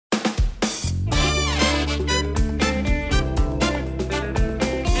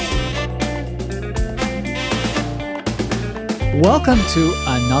Welcome to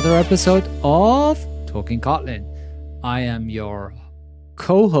another episode of Talking Kotlin. I am your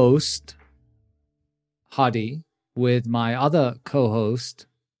co-host, Hadi, with my other co-host.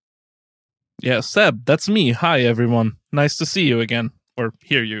 Yeah, Seb, that's me. Hi, everyone. Nice to see you again, or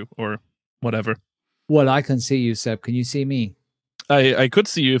hear you, or whatever. Well, I can see you, Seb. Can you see me? I could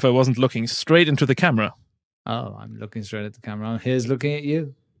see you if I wasn't looking straight into the camera. Oh, I'm looking straight at the camera. Here's looking at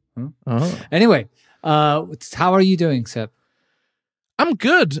you. Huh? Oh. Anyway, how are you doing, Seb? I'm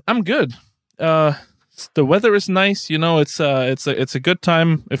good. The weather is nice. You know, it's a good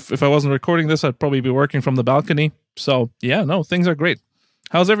time. If I wasn't recording this, I'd probably be working from the balcony. So yeah, no, things are great.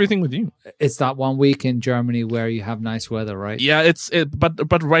 How's everything with you? It's that 1 week in Germany where you have nice weather, right? Yeah,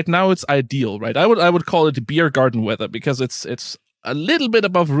 but right now it's ideal, right? I would call it beer garden weather because it's a little bit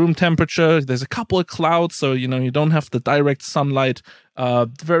above room temperature. There's a couple of clouds, so you know you don't have the direct sunlight.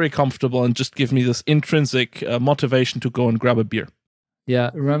 Very comfortable, and just give me this intrinsic motivation to go and grab a beer.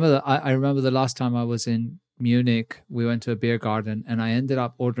 Yeah, I remember the last time I was in Munich, we went to a beer garden and I ended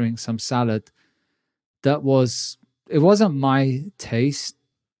up ordering some salad it wasn't my taste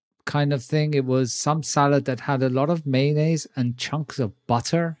kind of thing. It was some salad that had a lot of mayonnaise and chunks of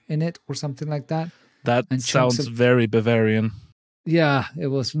butter in it or something like that. That sounds very Bavarian. Yeah, it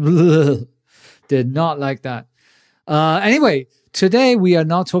was. Did not like that. Anyway, today we are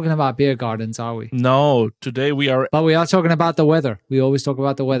not talking about beer gardens, are we? No, today we are. But we are talking about the weather. We always talk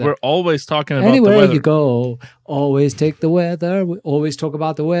about the weather. We're always talking about Anywhere the weather. you go, always take the weather. We always talk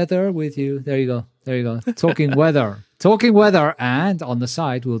about the weather with you. There you go. Talking weather. Talking weather. And on the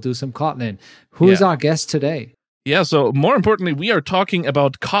side, we'll do some Kotlin. Who's our guest today? Yeah, so more importantly, we are talking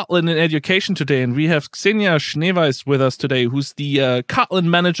about Kotlin in education today, and we have Ksenia Schneeweiss with us today, who's the Kotlin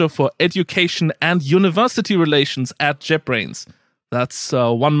manager for education and university relations at JetBrains. That's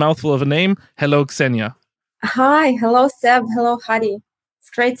one mouthful of a name. Hello, Ksenia. Hi, hello, Seb. Hello, Hadi.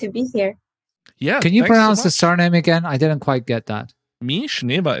 It's great to be here. Yeah. Can you pronounce the surname again? I didn't quite get that. Me,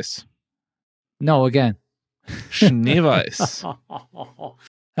 Schneeweiss. No, again. Schneeweiss.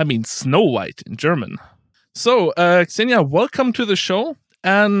 I mean Snow White in German. So, Ksenia, welcome to the show.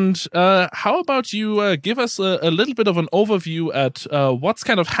 And how about you give us a little bit of an overview at what's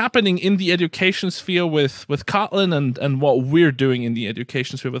kind of happening in the education sphere with Kotlin and what we're doing in the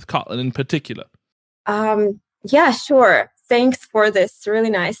education sphere with Kotlin in particular? Yeah, sure. Thanks for this really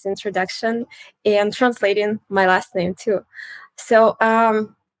nice introduction and translating my last name too. So,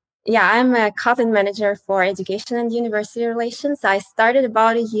 I'm a Kotlin manager for education and university relations. I started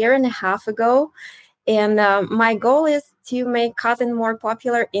about 1.5 years ago. And my goal is to make Kotlin more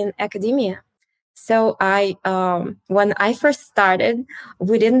popular in academia. So when I first started,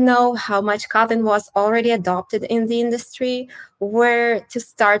 we didn't know how much Kotlin was already adopted in the industry, where to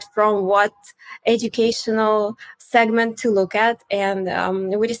start from, what educational segment to look at. And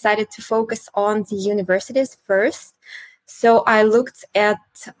we decided to focus on the universities first. So I looked at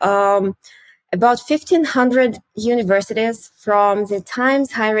about 1,500 universities from the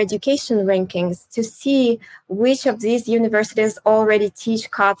Times Higher Education rankings to see which of these universities already teach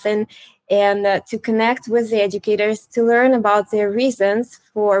Kotlin and to connect with the educators to learn about their reasons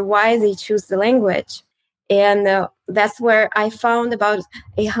for why they choose the language. And that's where I found about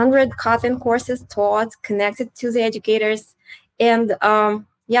 100 Kotlin courses taught, connected to the educators, and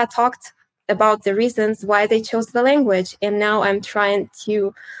talked about the reasons why they chose the language. And now I'm trying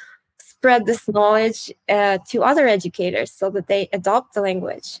to spread this knowledge to other educators so that they adopt the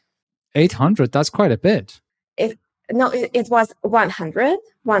language. 800, that's quite a bit. It was 100.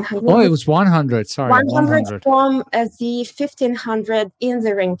 100. Oh, it was 100. Sorry, 100 from the 1,500 in the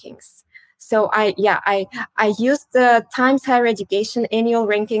rankings. So I used the Times Higher Education annual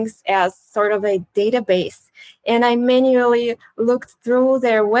rankings as sort of a database, and I manually looked through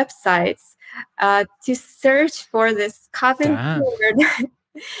their websites to search for this Kotlin keyword.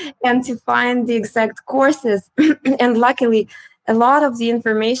 And to find the exact courses. And luckily, a lot of the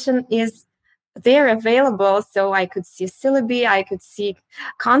information is there available. So I could see syllabi, I could see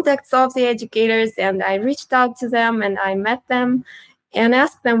contacts of the educators, and I reached out to them and I met them and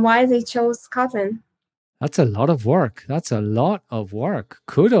asked them why they chose Kotlin. That's a lot of work.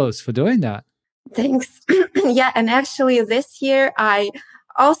 Kudos for doing that. Thanks. Yeah, and actually this year I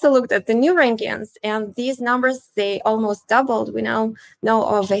also looked at the new rankings, and these numbers, they almost doubled. We now know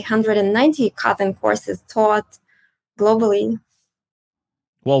of 190 Kotlin courses taught globally.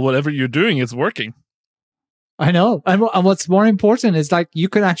 Well, whatever you're doing, it's working. I know. And what's more important is like you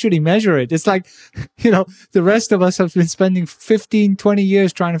can actually measure it. It's like, the rest of us have been spending 15, 20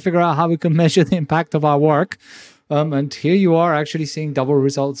 years trying to figure out how we can measure the impact of our work. And here you are actually seeing double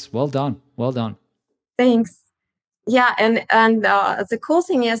results. Well done. Thanks. Yeah, and the cool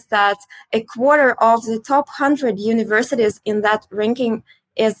thing is that a quarter of the top 100 universities in that ranking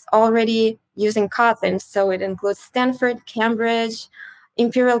is already using Kotlin. So it includes Stanford, Cambridge,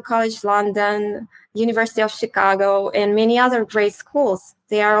 Imperial College London, University of Chicago, and many other great schools.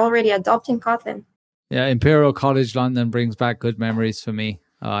 They are already adopting Kotlin. Yeah, Imperial College London brings back good memories for me.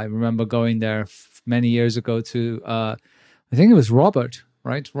 I remember going there many years ago to, I think it was Robert,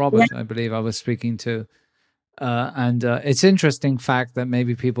 right? Robert, yeah. I believe I was speaking to. And it's interesting fact that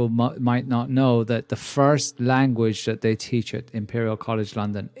maybe people might not know that the first language that they teach at Imperial College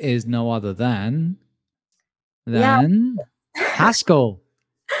London is no other than Haskell.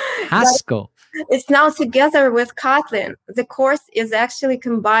 Haskell. It's now together with Kotlin. The course is actually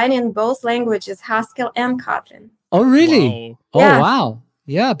combining both languages, Haskell and Kotlin. Oh, really? Wow. Oh, yeah. Wow.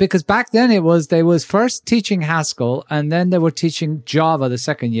 Yeah, because back then they was first teaching Haskell and then they were teaching Java the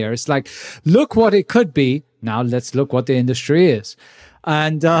second year. It's like, look what it could be. Now let's look what the industry is.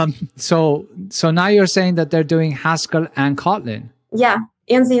 And so now you're saying that they're doing Haskell and Kotlin. Yeah,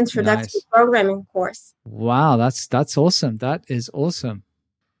 in the introductory programming course. Wow, that's awesome. That is awesome.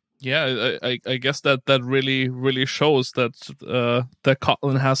 Yeah, I guess that really, really shows that that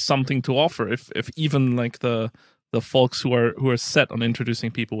Kotlin has something to offer. If even like the folks who are set on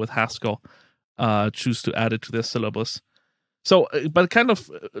introducing people with Haskell choose to add it to their syllabus. So, but kind of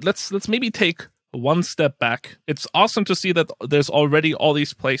let's maybe take one step back. It's awesome to see that there's already all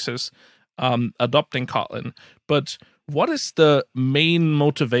these places adopting Kotlin. But what is the main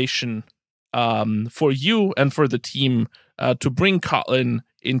motivation for you and for the team to bring Kotlin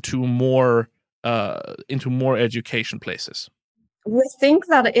into more education places? We think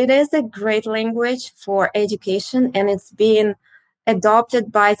that it is a great language for education and it's being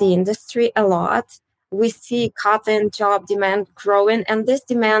adopted by the industry a lot. We see Kotlin job demand growing, and this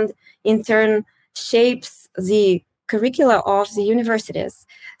demand in turn shapes the curricula of the universities.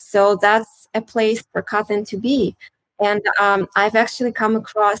 So that's a place for Kotlin to be. And I've actually come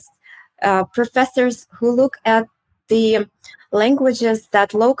across professors who look at the languages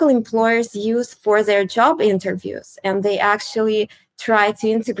that local employers use for their job interviews, and they actually try to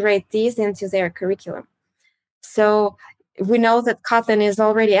integrate these into their curriculum. So we know that Kotlin is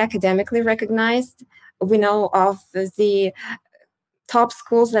already academically recognized. We know of the top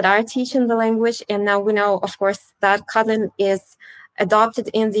schools that are teaching the language, and now we know, of course, that Kotlin is adopted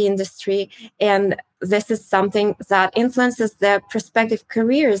in the industry, and this is something that influences the prospective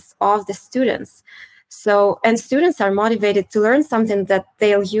careers of the students. So, and students are motivated to learn something that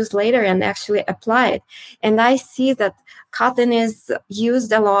they'll use later and actually apply it. And I see that Kotlin is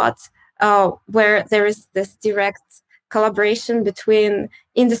used a lot where there is this direct collaboration between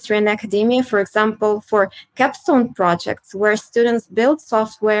industry and academia, for example, for capstone projects where students build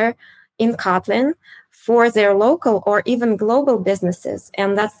software in Kotlin for their local or even global businesses,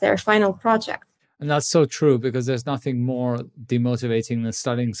 and that's their final project. And that's so true, because there's nothing more demotivating than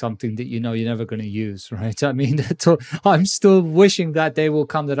studying something that you know you're never going to use, right? I mean, I'm still wishing that day will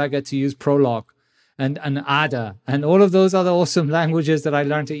come that I get to use Prolog and Ada and all of those other awesome languages that I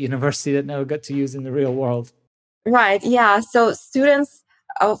learned at university that never get to use in the real world. Right, yeah. So students,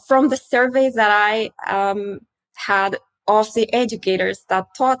 from the survey that I had of the educators that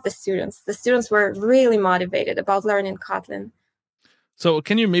taught the students were really motivated about learning Kotlin. So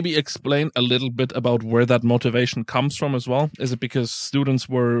can you maybe explain a little bit about where that motivation comes from as well? Is it because students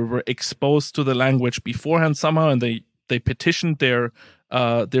were exposed to the language beforehand somehow and they petitioned their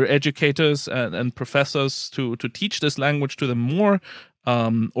educators and professors to teach this language to them more?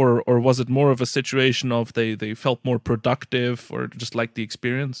 Or was it more of a situation of they felt more productive or just like the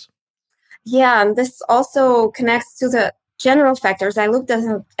experience? Yeah, and this also connects to the general factors. I looked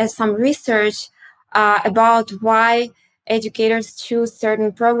at some research about why educators choose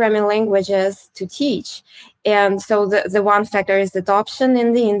certain programming languages to teach. And so the one factor is adoption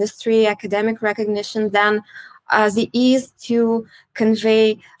in the industry, academic recognition, then the ease to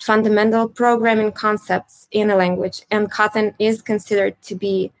convey fundamental programming concepts in a language. And Kotlin is considered to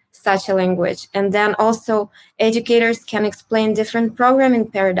be such a language. And then also educators can explain different programming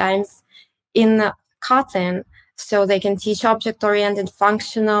paradigms in Kotlin. So they can teach object-oriented,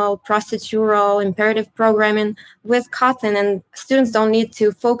 functional, procedural, imperative programming with Kotlin, and students don't need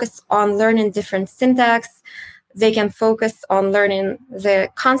to focus on learning different syntax. They can focus on learning the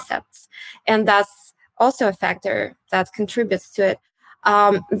concepts, and that's also a factor that contributes to it.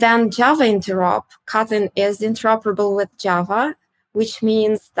 Then Java interop. Kotlin is interoperable with Java, which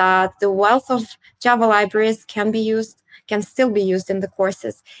means that the wealth of Java libraries can still be used in the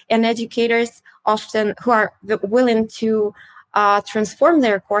courses, and educators often who are willing to transform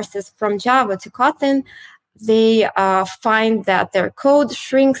their courses from Java to Kotlin they find that their code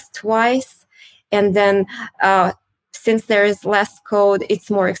shrinks twice, and then since there is less code, it's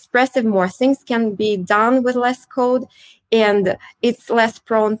more expressive, more things can be done with less code, and it's less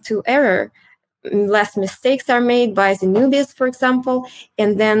prone to error. Less mistakes are made by the newbies, for example.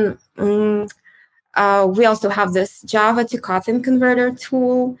 And then we also have this Java to Kotlin converter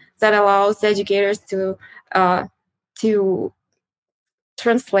tool that allows educators to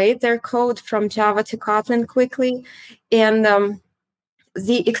translate their code from Java to Kotlin quickly. And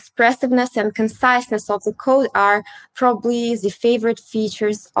the expressiveness and conciseness of the code are probably the favorite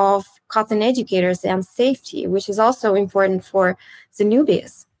features of Kotlin educators, and safety, which is also important for the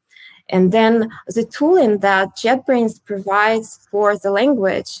newbies. And then the tooling that JetBrains provides for the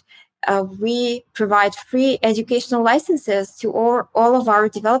language, we provide free educational licenses to all of our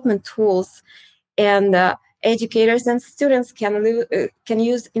development tools, and educators and students can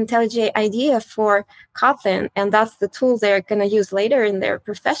use IntelliJ IDEA for Kotlin, and that's the tool they're going to use later in their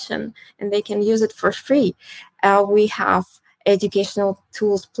profession, and they can use it for free. We have educational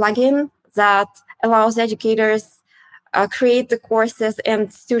tools plugin that allows educators create the courses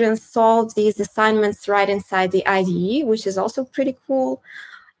and students solve these assignments right inside the IDE, which is also pretty cool.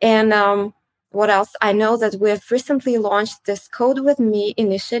 And what else? I know that we've recently launched this Code With Me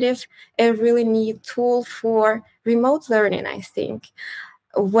initiative, a really neat tool for remote learning, I think.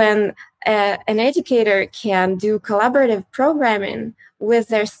 When an educator can do collaborative programming with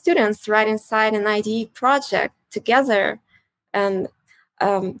their students right inside an IDE project together. And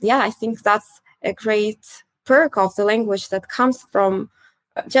I think that's a great perk of the language that comes from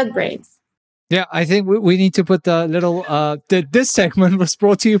JetBrains. Yeah, I think we need to put the little. This segment was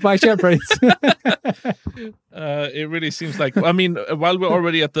brought to you by JetBrains. It really seems like. I mean, while we're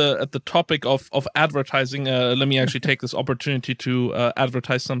already at the topic of advertising, let me actually take this opportunity to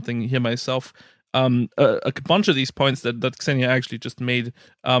advertise something here myself. A bunch of these points that Ksenia actually just made,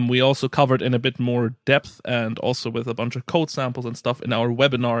 we also covered in a bit more depth, and also with a bunch of code samples and stuff in our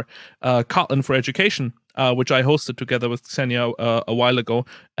webinar, Kotlin for Education, which I hosted together with Ksenia a while ago,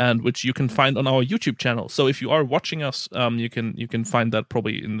 and which you can find on our YouTube channel. So if you are watching us, you can find that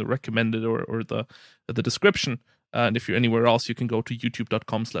probably in the recommended or the description. And if you're anywhere else, you can go to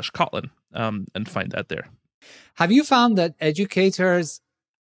youtube.com/Kotlin and find that there. Have you found that educators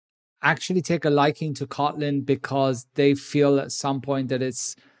actually take a liking to Kotlin because they feel at some point that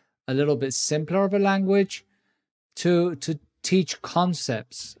it's a little bit simpler of a language to teach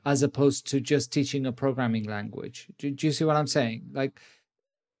concepts as opposed to just teaching a programming language? Do you see what I'm saying? Like,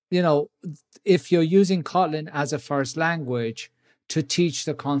 if you're using Kotlin as a first language to teach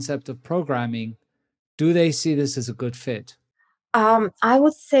the concept of programming, do they see this as a good fit? I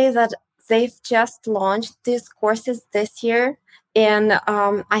would say that they've just launched these courses this year, and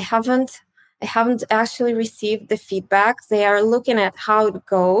I haven't actually received the feedback. They are looking at how it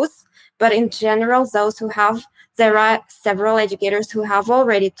goes, but in general, there are several educators who have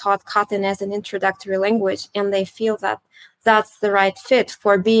already taught Kotlin as an introductory language, and they feel that that's the right fit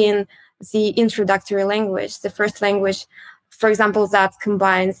for being the introductory language, the first language, for example, that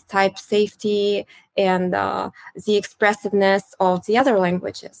combines type safety and the expressiveness of the other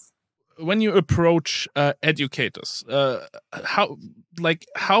languages. When you approach educators, how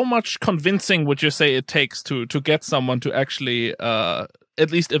much convincing would you say it takes to get someone to actually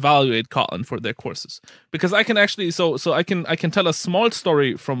at least evaluate Kotlin for their courses? Because I can actually so I can tell a small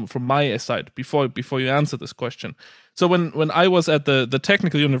story from my side before you answer this question. So when I was at the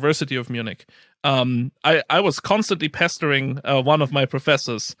Technical University of Munich, I was constantly pestering one of my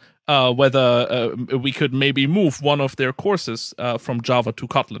professors whether we could maybe move one of their courses from Java to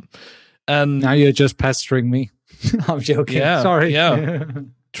Kotlin. And now you're just pestering me. I'm joking. Yeah, sorry. Yeah,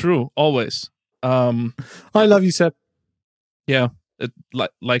 true. Always. I love you, Seb. Yeah,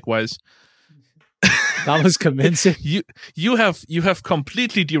 likewise. That was convincing. You have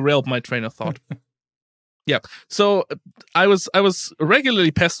completely derailed my train of thought. Yeah. So I was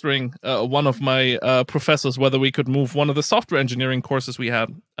regularly pestering one of my professors whether we could move one of the software engineering courses we had,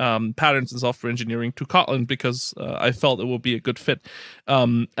 patterns in software engineering, to Kotlin, because I felt it would be a good fit.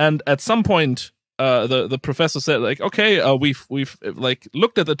 And at some point, the professor said, like, okay, we've like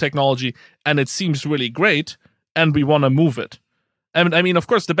looked at the technology and it seems really great, and we want to move it. And I mean, of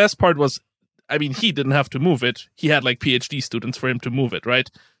course, the best part was, I mean, he didn't have to move it. He had like PhD students for him to move it, right?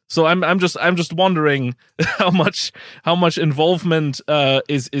 So I'm just wondering how much involvement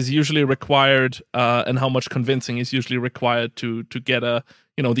is usually required, and how much convincing is usually required to get a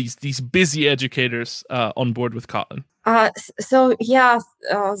these busy educators on board with Kotlin? The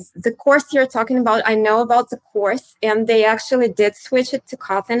course you're talking about, I know about the course, and they actually did switch it to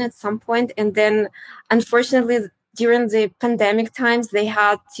Kotlin at some point. And then, unfortunately, during the pandemic times, they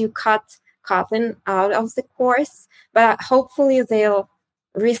had to cut Kotlin out of the course. But hopefully they'll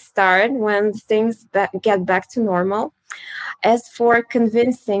restart when things get back to normal. As for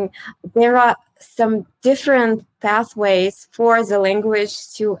convincing, there are some different pathways for the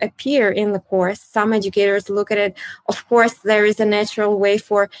language to appear in the course. Some educators look at it. Of course, there is a natural way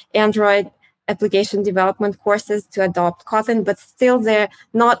for Android application development courses to adopt Kotlin, but still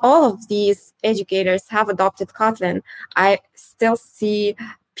not all of these educators have adopted Kotlin. I still see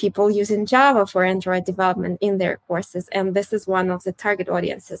people using Java for Android development in their courses, and this is one of the target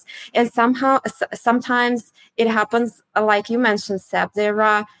audiences. And sometimes it happens, like you mentioned, Seb, there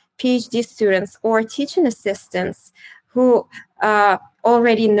are PhD students or teaching assistants who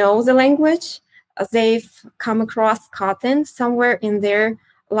already know the language. They've come across Kotlin somewhere in their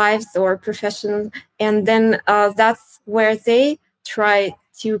lives or profession, and then that's where they try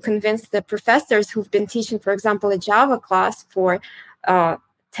to convince the professors who've been teaching, for example, a Java class for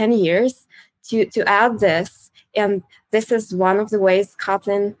 10 years to add this. And this is one of the ways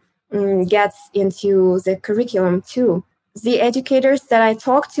Kotlin gets into the curriculum too. The educators that I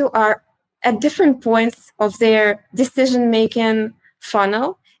talk to are at different points of their decision-making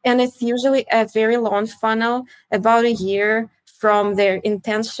funnel, and it's usually a very long funnel, about a year from their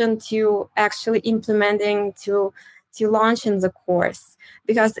intention to actually implementing to launching the course,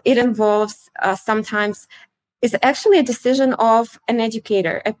 because it involves sometimes it's actually a decision of an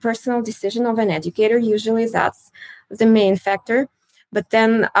educator, a personal decision of an educator. Usually that's the main factor. But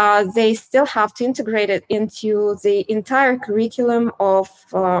then they still have to integrate it into the entire curriculum of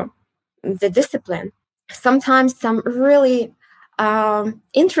the discipline. Sometimes some really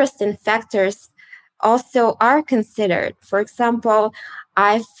interesting factors also are considered. For example,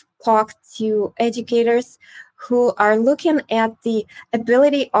 I've talked to educators who are looking at the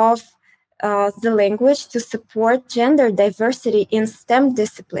ability of the language to support gender diversity in STEM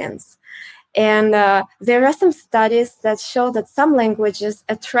disciplines. And there are some studies that show that some languages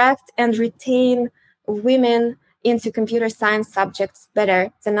attract and retain women into computer science subjects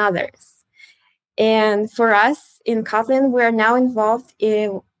better than others. And for us in Kotlin, we're now involved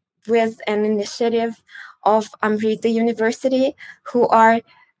with an initiative of Amrita University, who are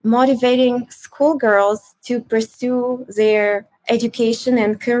motivating schoolgirls to pursue their education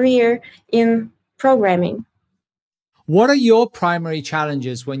and career in programming. What are your primary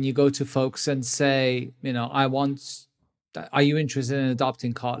challenges when you go to folks and say, are you interested in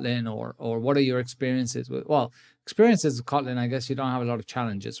adopting Kotlin, or what are your experiences with, experiences with Kotlin? I guess you don't have a lot of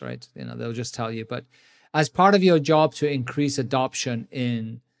challenges, right? They'll just tell you, but as part of your job to increase adoption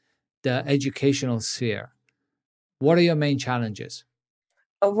in the educational sphere, what are your main challenges?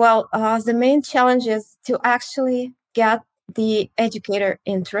 The main challenge is to actually get the educator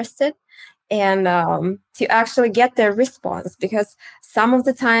interested and to actually get their response, because some of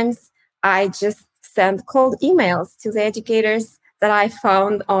the times I just send cold emails to the educators that I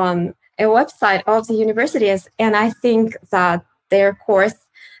found on a website of the universities, and I think that their course,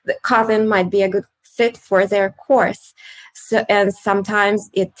 that Kotlin might be a good fit for their course. And sometimes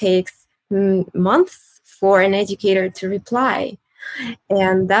it takes months for an educator to reply.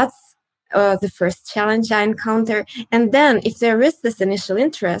 And that's the first challenge I encounter. And then if there is this initial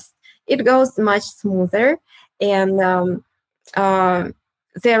interest, it goes much smoother. And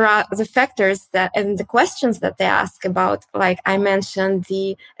there are the factors and the questions that they ask about, like I mentioned,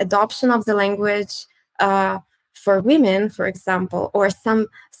 the adoption of the language for women, for example, or some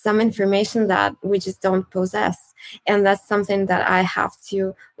information that we just don't possess. And that's something that I have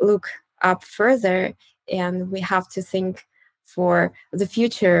to look up further, and we have to think for the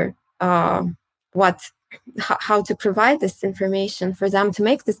future how to provide this information for them to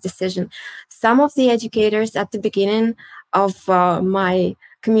make this decision. Some of the educators at the beginning of my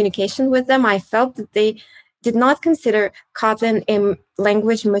communication with them, I felt that they did not consider Kotlin a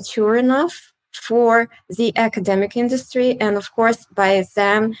language mature enough for the academic industry. And of course, by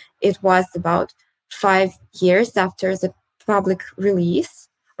then, it was about 5 years after the public release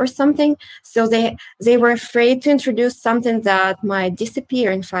or something. So they were afraid to introduce something that might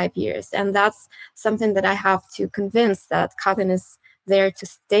disappear in 5 years. And that's something that I have to convince, that Kotlin is there to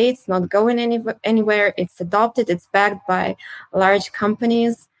stay. It's not going anywhere. It's adopted. It's backed by large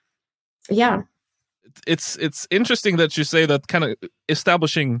companies. Yeah. It's interesting that you say that, kind of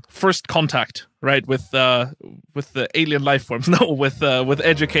establishing first contact, right, with the alien life forms. No, with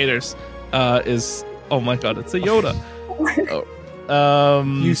educators is, oh my God, it's a Yoda.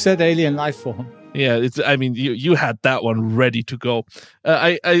 You said alien life form. Yeah, you had that one ready to go.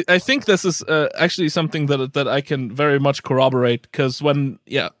 I think this is actually something that I can very much corroborate, because when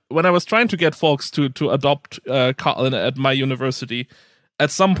I was trying to get folks to adopt Kotlin at my university,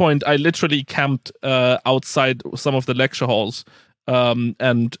 at some point I literally camped outside some of the lecture halls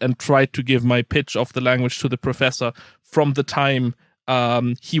and tried to give my pitch of the language to the professor from the time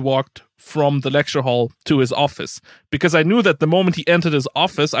he walked from the lecture hall to his office, because I knew that the moment he entered his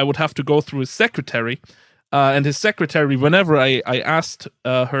office, I would have to go through his secretary. And his secretary, whenever I asked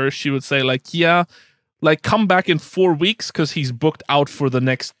her, she would say, like, yeah, like, come back in 4 weeks because he's booked out for the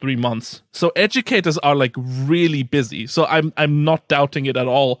next 3 months. So educators are like really busy. So I'm not doubting it at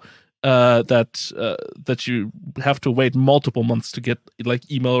all that you have to wait multiple months to get like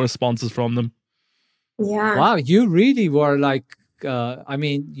email responses from them. Yeah. Wow, you really were like,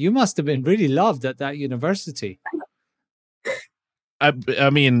 you must have been really loved at that university. I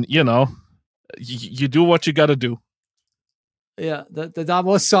mean, you do what you got to do. Yeah, that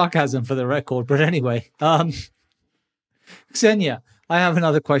was sarcasm for the record. But anyway, Ksenia, I have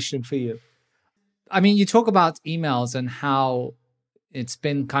another question for you. I mean, you talk about emails and how it's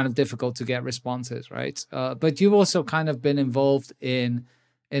been kind of difficult to get responses, right? But you've also kind of been involved in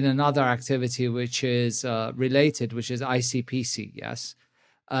another activity which is related, which is ICPC, yes?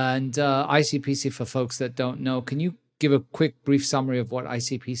 And ICPC, for folks that don't know, can you give a quick, brief summary of what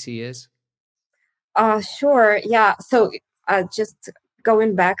ICPC is? Sure, yeah. So just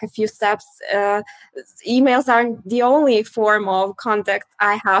going back a few steps, emails aren't the only form of contact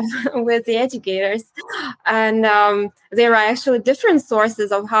I have with the educators. And there are actually different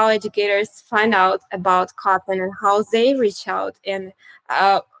sources of how educators find out about Kotlin and how they reach out. And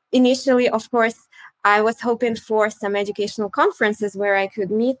initially, of course, I was hoping for some educational conferences where I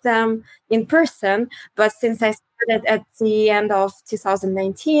could meet them in person. But since I started at the end of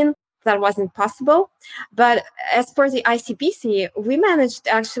 2019, that wasn't possible. But as for the ICPC, we managed,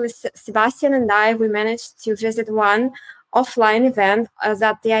 actually, Sebastian and I, we managed to visit one offline event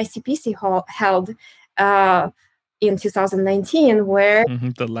that the ICPC held in 2019, where...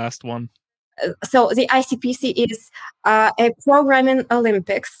 the last one. So the ICPC is a programming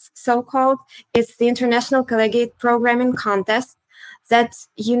Olympics, so-called. It's the International Collegiate Programming Contest that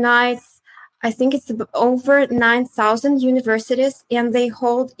unites, I think it's over 9,000 universities, and they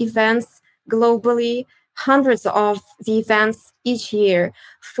hold events globally, hundreds of the events each year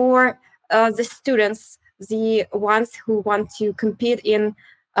for the students, the ones who want to compete in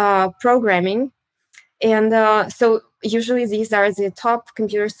programming. And so usually these are the top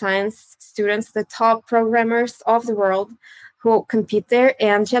computer science students, the top programmers of the world who compete there.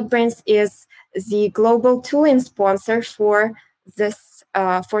 And JetBrains is the global tooling sponsor for this,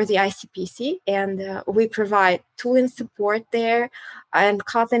 for the ICPC. And we provide tooling support there. And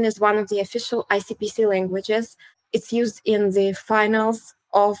Kotlin is one of the official ICPC languages. It's used in the finals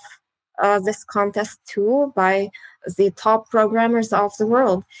of this contest too by the top programmers of the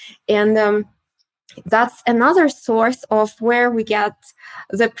world. And that's another source of where we get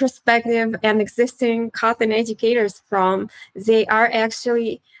the perspective and existing Kotlin educators from. They are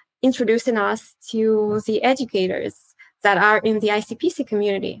actually introducing us to the educators that are in the ICPC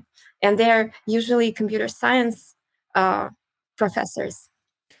community. And they're usually computer science professors.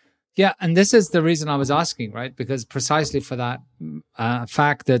 Yeah, and this is the reason I was asking, right? Because precisely for that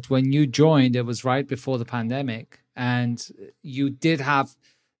fact that when you joined, it was right before the pandemic, and you did have,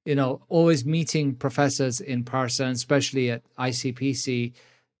 always meeting professors in person, especially at ICPC.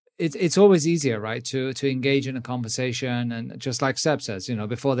 It's always easier, right, to engage in a conversation. And just like Seb says,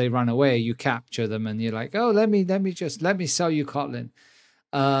 before they run away, you capture them and you're like, oh, let me sell you Kotlin.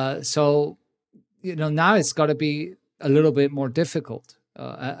 So, now it's got to be a little bit more difficult,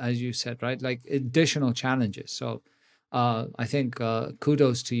 as you said, right? Like additional challenges. So I think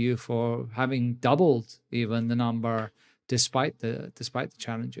kudos to you for having doubled even the number despite the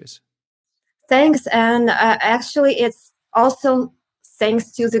challenges. Thanks. And actually, it's also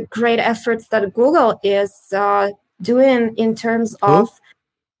thanks to the great efforts that Google is doing in terms of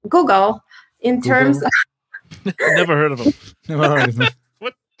Google, in terms of... Never heard of them. Never heard of them.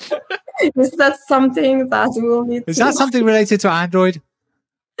 What? Is that something that we'll need Is that something related to Android?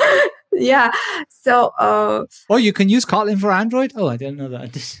 Yeah. So... oh, you can use Kotlin for Android? Oh, I didn't know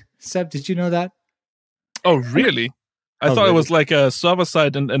that. Seb, did you know that? Oh, really? I thought it was like a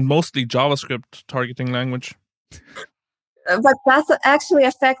server-side and mostly JavaScript targeting language. But that's actually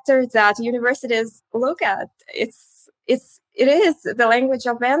a factor that universities look at. It is the language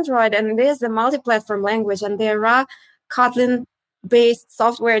of Android, and it is the multi-platform language. And there are Kotlin based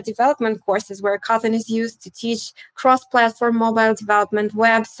software development courses where Kotlin is used to teach cross-platform mobile development,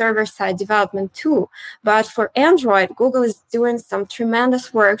 web server-side development too. But for Android, Google is doing some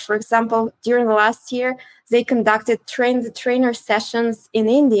tremendous work. For example, during the last year, they conducted train-the-trainer sessions in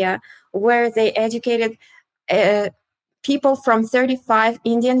India where they educated people from 35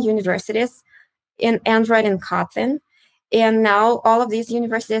 Indian universities in Android and Kotlin. And now all of these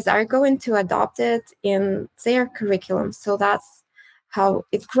universities are going to adopt it in their curriculum. So that's how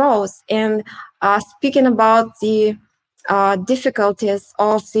it grows. And speaking about the difficulties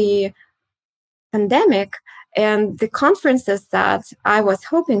of the pandemic and the conferences that I was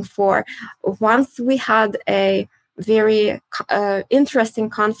hoping for, once we had a very interesting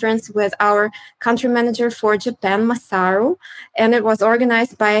conference with our country manager for Japan, Masaru, and it was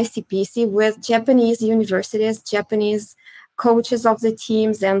organized by ICPC with Japanese universities, Japanese coaches of the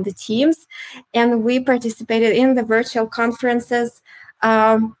teams and the teams. And we participated in the virtual conferences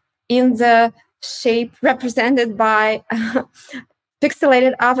in the shape represented by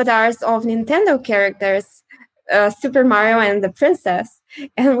pixelated avatars of Nintendo characters, Super Mario and the Princess.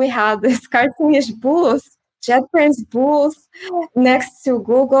 And we had this cartoonish booth, JetBrains booth next to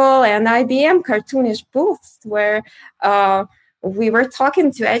Google and IBM cartoonish booths where we were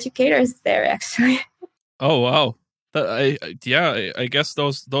talking to educators there, actually. Oh, wow. I guess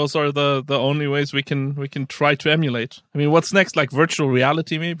those are the only ways we can try to emulate. I mean, what's next? Like virtual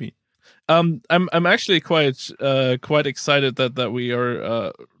reality, maybe. I'm actually quite excited that we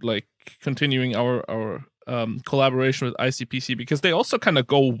are like continuing our collaboration with ICPC, because they also kind of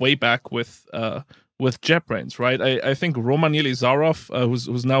go way back with JetBrains, right? I think Roman Yelizarov,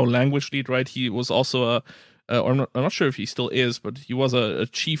 who's now language lead, right? He was also I'm not sure if he still is, but he was a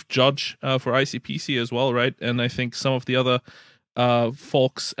chief judge for ICPC as well, right? And I think some of the other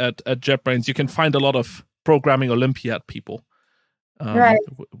folks at JetBrains, you can find a lot of programming Olympiad people, right,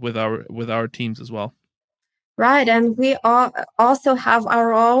 with our teams as well. Right, and we also have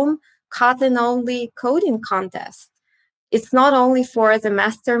our own Kotlin-only coding contest. It's not only for the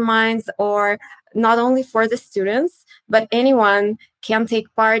masterminds or not only for the students, but anyone can take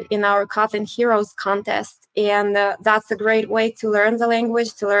part in our Kotlin Heroes contest. And that's a great way to learn the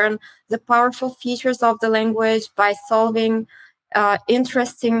language, to learn the powerful features of the language by solving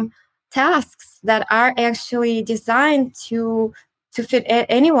interesting tasks that are actually designed to fit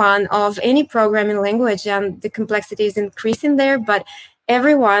anyone of any programming language. And the complexity is increasing there, but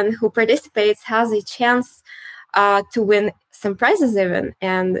everyone who participates has a chance to win some prizes even.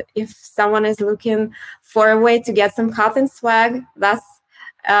 And if someone is looking for a way to get some Kotlin swag, that's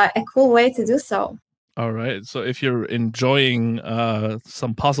a cool way to do so. All right. So if you're enjoying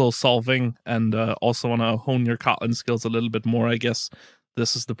some puzzle solving and also want to hone your Kotlin skills a little bit more, I guess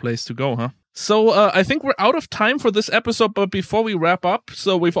this is the place to go, huh? So I think we're out of time for this episode, but before we wrap up,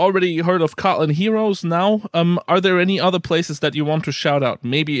 so we've already heard of Kotlin Heroes now. Are there any other places that you want to shout out?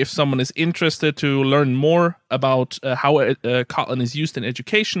 Maybe if someone is interested to learn more about how Kotlin is used in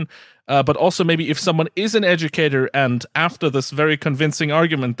education, but also maybe if someone is an educator and after this very convincing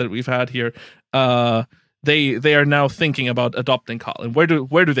argument that we've had here, they are now thinking about adopting Kotlin.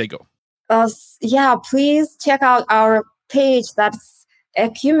 Where do they go? Please check out our page. That's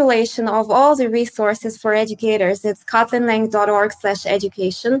accumulation of all the resources for educators. It's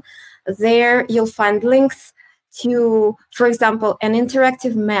kotlinlang.org/education. There you'll find links to, for example, an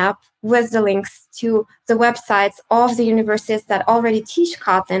interactive map with the links to the websites of the universities that already teach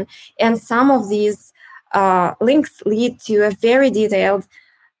Kotlin. And some of these links lead to a very detailed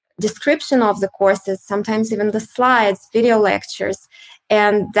description of the courses, sometimes even the slides, video lectures.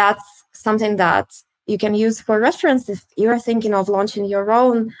 And that's something that you can use for reference if you're thinking of launching your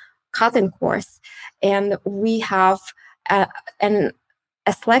own Kotlin course. And we have a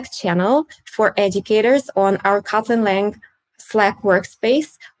Slack channel for educators on our Kotlin Lang Slack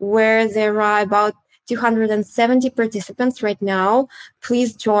workspace, where there are about 270 participants right now.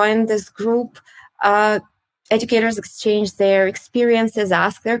 Please join this group. Educators exchange their experiences,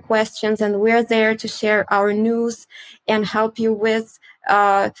 ask their questions, and we're there to share our news and help you with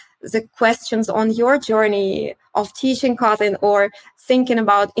the questions on your journey of teaching Kotlin or thinking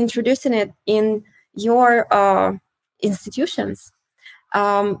about introducing it in your institutions.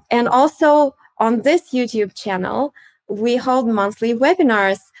 And also on this YouTube channel, we hold monthly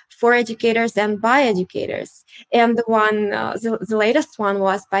webinars for educators and by educators. And the latest one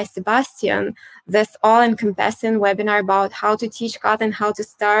was by Sebastian, this all-encompassing webinar about how to teach Kotlin, how to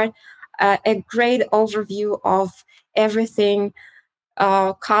start, a great overview of everything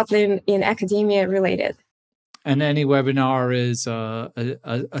Kotlin in academia related. And any webinar is a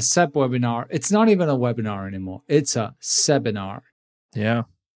SEP webinar. It's not even a webinar anymore. It's a sebinar. Yeah.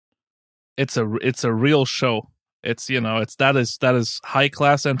 It's a real show. It's that is high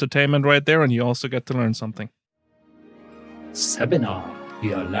class entertainment right there, and you also get to learn something. Seminar,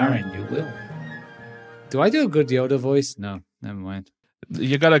 you learn, you will. Do I do a good Yoda voice? No, never mind.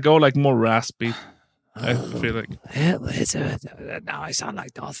 You gotta go like more raspy. I feel like. Now I sound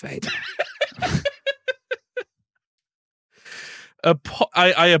like Darth Vader.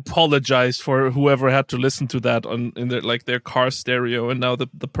 I apologize for whoever had to listen to that in their car stereo, and now the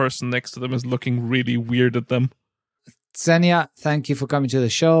person next to them is looking really weird at them. Xenia, thank you for coming to the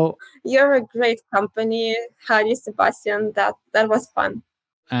show. You're a great company, Hadi, Sebastian. That was fun.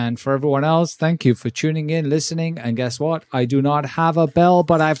 And for everyone else, thank you for tuning in, listening. And guess what? I do not have a bell,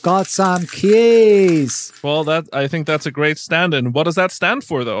 but I've got some keys. Well, I think that's a great stand-in. What does that stand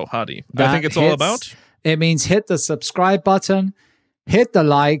for, though, Hadi? I think it's all about. It means hit the subscribe button, hit the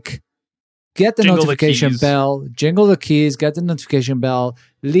like, get the notification bell, jingle the keys, get the notification bell,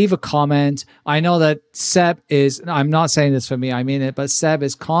 leave a comment. I know that Seb I'm not saying this for me, I mean it, but Seb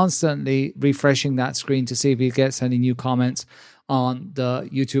is constantly refreshing that screen to see if he gets any new comments on the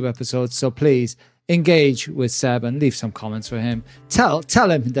YouTube episodes. So please engage with Seb and leave some comments for him. Tell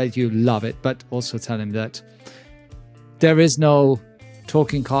him that you love it, but also tell him that there is no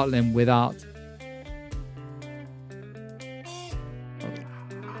Talking Kotlin without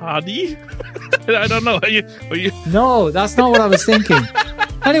Hadi? I don't know. Are you? No, that's not what I was thinking.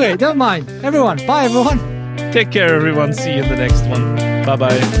 Anyway, don't mind. Everyone, bye everyone. Take care, everyone. See you in the next one.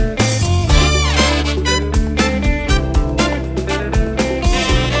 Bye-bye.